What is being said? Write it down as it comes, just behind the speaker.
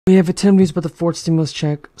We have attempts about the fourth stimulus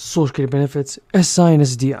check, Social Security benefits, SSI, and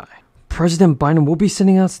SSDI. President Biden will be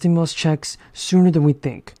sending out stimulus checks sooner than we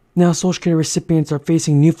think. Now, Social Security recipients are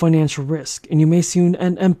facing new financial risk, and you may soon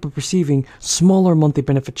end up receiving smaller monthly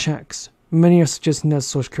benefit checks. Many are suggesting that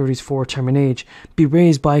Social Security's for retirement age be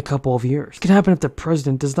raised by a couple of years. It could happen if the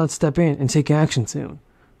president does not step in and take action soon.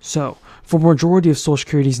 So, for the majority of Social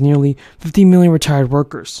Security's nearly 50 million retired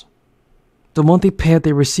workers, the monthly payout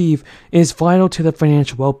they receive is vital to their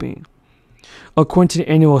financial well-being. According to the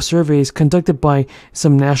annual surveys conducted by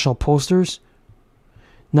some national pollsters,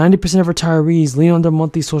 90% of retirees lean on their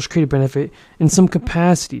monthly Social Security benefit in some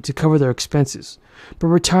capacity to cover their expenses, but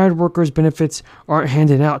retired workers' benefits aren't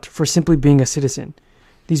handed out for simply being a citizen.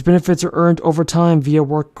 These benefits are earned over time via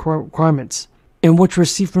work requirements, and what you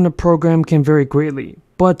receive from the program can vary greatly,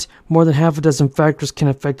 but more than half a dozen factors can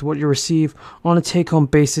affect what you receive on a take-home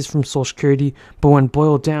basis from Social Security, but when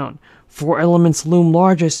boiled down, 4 elements loom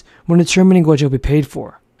largest when determining what you'll be paid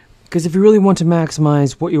for. Because if you really want to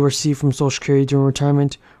maximize what you receive from Social Security during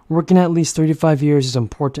retirement, working at least 35 years is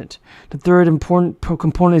important. The third important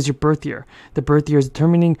component is your birth year. The birth year is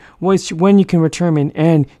determining when you can retirement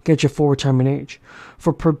and get your full retirement age.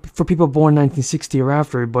 For people born 1960 or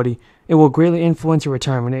after, everybody, it will greatly influence your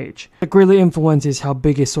retirement age. What greatly influences how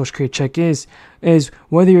big a Social Security check is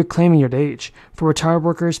whether you're claiming your age. For retired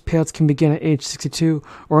workers, payouts can begin at age 62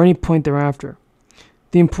 or any point thereafter.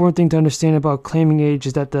 The important thing to understand about claiming age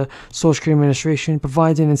is that the Social Security Administration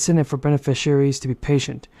provides an incentive for beneficiaries to be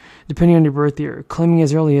patient. Depending on your birth year, claiming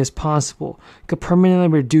as early as possible could permanently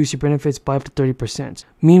reduce your benefits by up to 30%.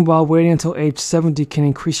 Meanwhile, waiting until age 70 can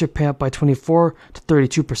increase your payout by 24 to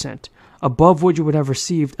 32%, above what you would have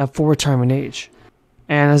received at full retirement age.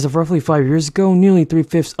 And as of roughly 5 years ago, nearly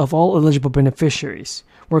 3/5 of all eligible beneficiaries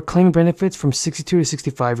were claiming benefits from 62 to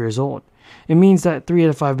 65 years old. It means that 3 out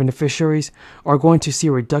of 5 beneficiaries are going to see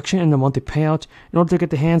a reduction in their monthly payout in order to get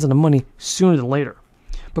their hands on the money sooner than later.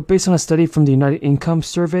 But based on a study from the United Income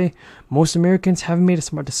Survey, most Americans haven't made a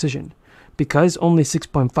smart decision, because only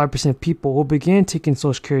 6.5% of people who began taking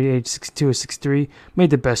Social Security at age 62 or 63 made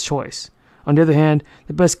the best choice. On the other hand,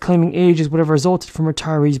 the best claiming age is whatever resulted from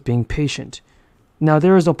retirees being patient. Now,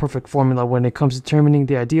 there is no perfect formula when it comes to determining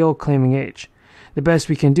the ideal claiming age. The best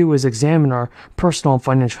we can do is examine our personal and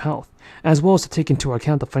financial health, as well as to take into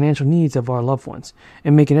account the financial needs of our loved ones,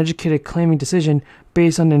 and make an educated claiming decision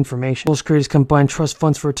based on the information. Social Security's combined trust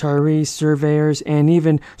funds for retirees, surveyors, and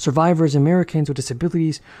even survivors Americans with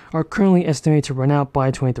disabilities are currently estimated to run out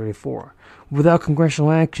by 2034. Without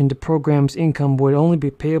congressional action, the program's income would only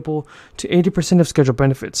be payable to 80% of scheduled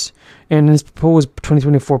benefits. And in his proposed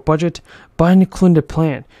 2024 budget, Biden included a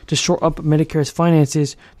plan to shore up Medicare's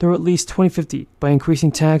finances through at least 2050 by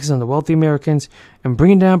increasing taxes on the wealthy Americans and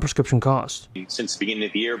bringing down prescription costs. Since the beginning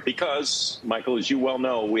of the year, because, Michael, as you well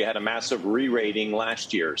know, we had a massive re-rating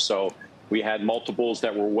last year. So we had multiples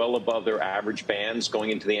that were well above their average bands going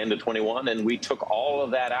into the end of 21, and we took all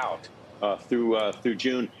of that out through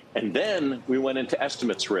June. And then we went into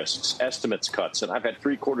estimates cuts. And I've had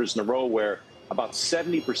 3 quarters in a row where about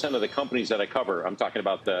 70% of the companies that I cover, I'm talking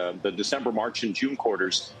about the December, March, and June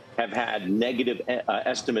quarters, have had negative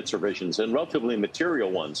estimates revisions, and relatively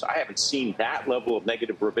material ones. I haven't seen that level of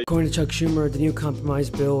negative revision. According to Chuck Schumer, the new compromise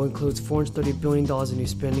bill includes $430 billion in new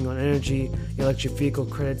spending on energy, electric vehicle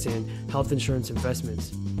credits, and health insurance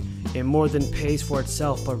investments. It more than pays for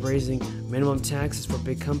itself by raising minimum taxes for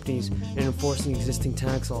big companies and enforcing existing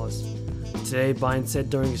tax laws. Today, Biden said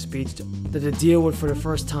during a speech that the deal would, for the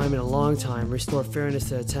first time in a long time, restore fairness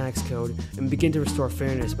to the tax code and begin to restore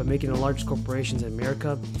fairness by making the largest corporations in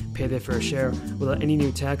America pay their fair share without any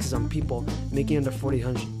new taxes on people making under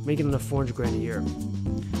 $400 grand a year.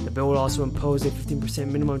 The bill would also impose a 15%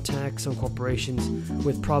 minimum tax on corporations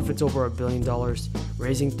with profits over $1 billion,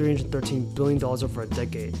 raising $313 billion over a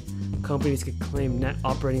decade. Companies could claim net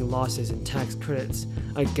operating losses and tax credits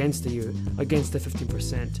against the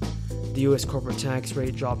 15%. The U.S. corporate tax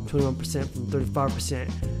rate dropped 21% from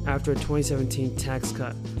 35% after a 2017 tax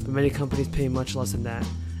cut, but many companies pay much less than that,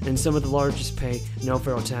 and some of the largest pay no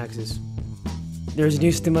federal taxes. There is a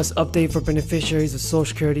new stimulus update for beneficiaries of Social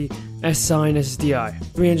Security, SSI, and SSDI.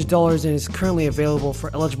 $300 and is currently available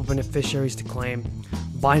for eligible beneficiaries to claim.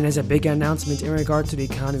 Biden has a big announcement in regard to the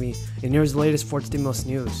economy, and here's the latest for stimulus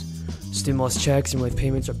news. Stimulus checks and relief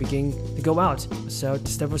payments are beginning to go out to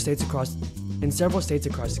several states across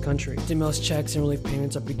the country. Stimulus checks and relief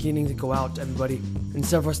payments are beginning to go out to everybody, and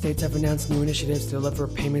several states have announced new initiatives to deliver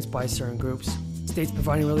payments by certain groups. States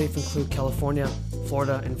providing relief include California,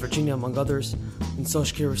 Florida, and Virginia, among others. And Social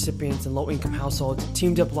Security recipients in low-income households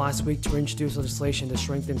teamed up last week to introduce legislation to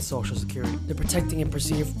strengthen Social Security. The Protecting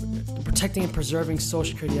and Preserving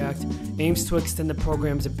Social Security Act aims to extend the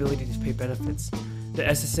program's ability to pay benefits. The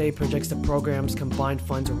SSA projects the program's combined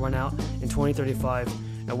funds will run out in 2035,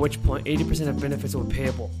 at which point 80% of benefits will be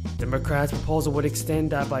payable. The Democrats' proposal would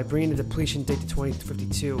extend that by bringing the depletion date to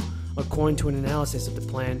 2052, according to an analysis of the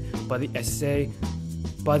plan by the SSA.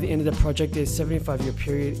 By the end of the projected 75-year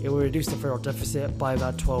period, it will reduce the federal deficit by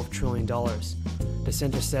about $12 trillion. The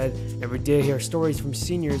center said, "Every day I hear stories from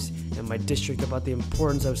seniors in my district about the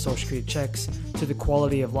importance of Social Security checks to the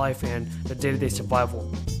quality of life and the day-to-day survival.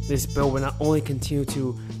 This bill will not only continue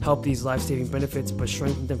to help these life-saving benefits, but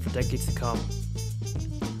strengthen them for decades to come."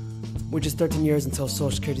 Which is 13 years until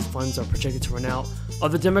Social Security's funds are projected to run out.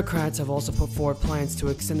 Other Democrats have also put forward plans to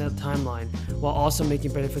extend that timeline while also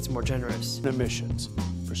making benefits more generous. Emissions,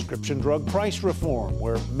 prescription drug price reform,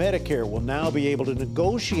 where Medicare will now be able to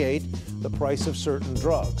negotiate the price of certain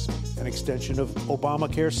drugs, an extension of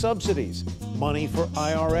Obamacare subsidies, money for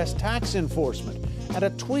IRS tax enforcement, and a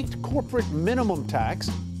tweaked corporate minimum tax,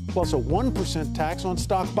 plus a 1% tax on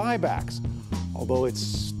stock buybacks, although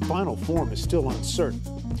its final form is still uncertain.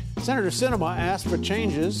 Senator Sinema asked for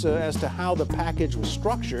changes as to how the package was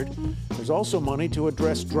structured. There's also money to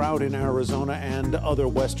address drought in Arizona and other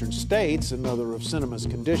western states, another of Sinema's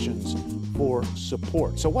conditions for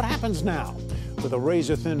support. So what happens now? With a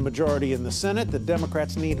razor-thin majority in the Senate, the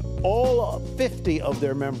Democrats need all 50 of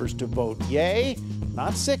their members to vote yay,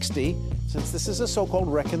 not 60, since this is a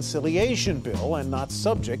so-called reconciliation bill and not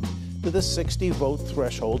subject to the 60-vote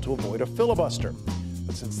threshold to avoid a filibuster.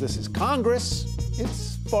 But since this is Congress,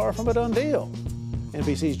 it's far from a done deal.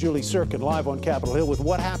 NBC's Julie Sirkin live on Capitol Hill with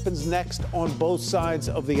what happens next on both sides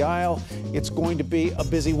of the aisle. It's going to be a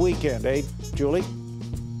busy weekend, eh, Julie?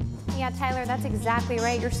 Yeah, Tyler, that's exactly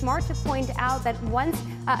right. You're smart to point out that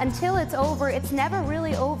until it's over, it's never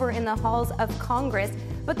really over in the halls of Congress.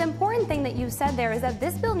 But the important thing that you said there is that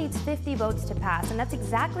this bill needs 50 votes to pass, and that's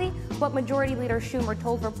exactly what Majority Leader Schumer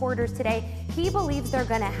told reporters today he believes they're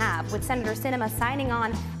going to have. With Senator Sinema signing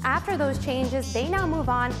on after those changes, they now move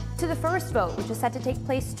on to the first vote, which is set to take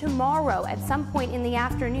place tomorrow at some point in the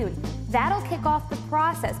afternoon. That'll kick off the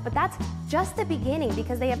process, but that's just the beginning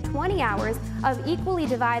because they have 20 hours of equally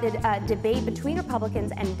divided debate between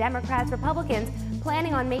Republicans and Democrats. Republicans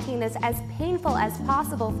planning on making this as painful as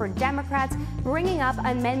possible for Democrats, bringing up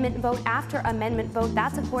amendment vote after amendment vote.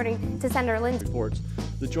 That's according to Senator Lindsey. Reports.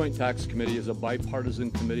 The Joint Tax Committee is a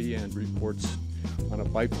bipartisan committee and reports on a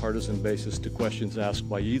bipartisan basis to questions asked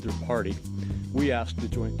by either party. We asked the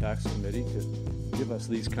Joint Tax Committee to give us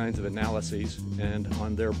these kinds of analyses, and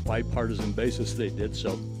on their bipartisan basis they did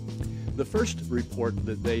so. The first report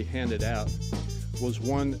that they handed out was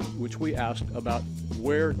one which we asked about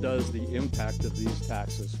where does the impact of these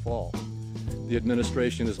taxes fall. The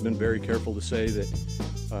administration has been very careful to say that,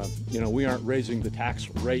 we aren't raising the tax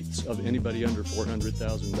rates of anybody under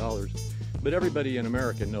 $400,000, but everybody in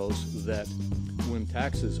America knows that when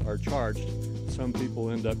taxes are charged, some people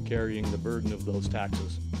end up carrying the burden of those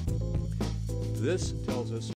taxes. This tells us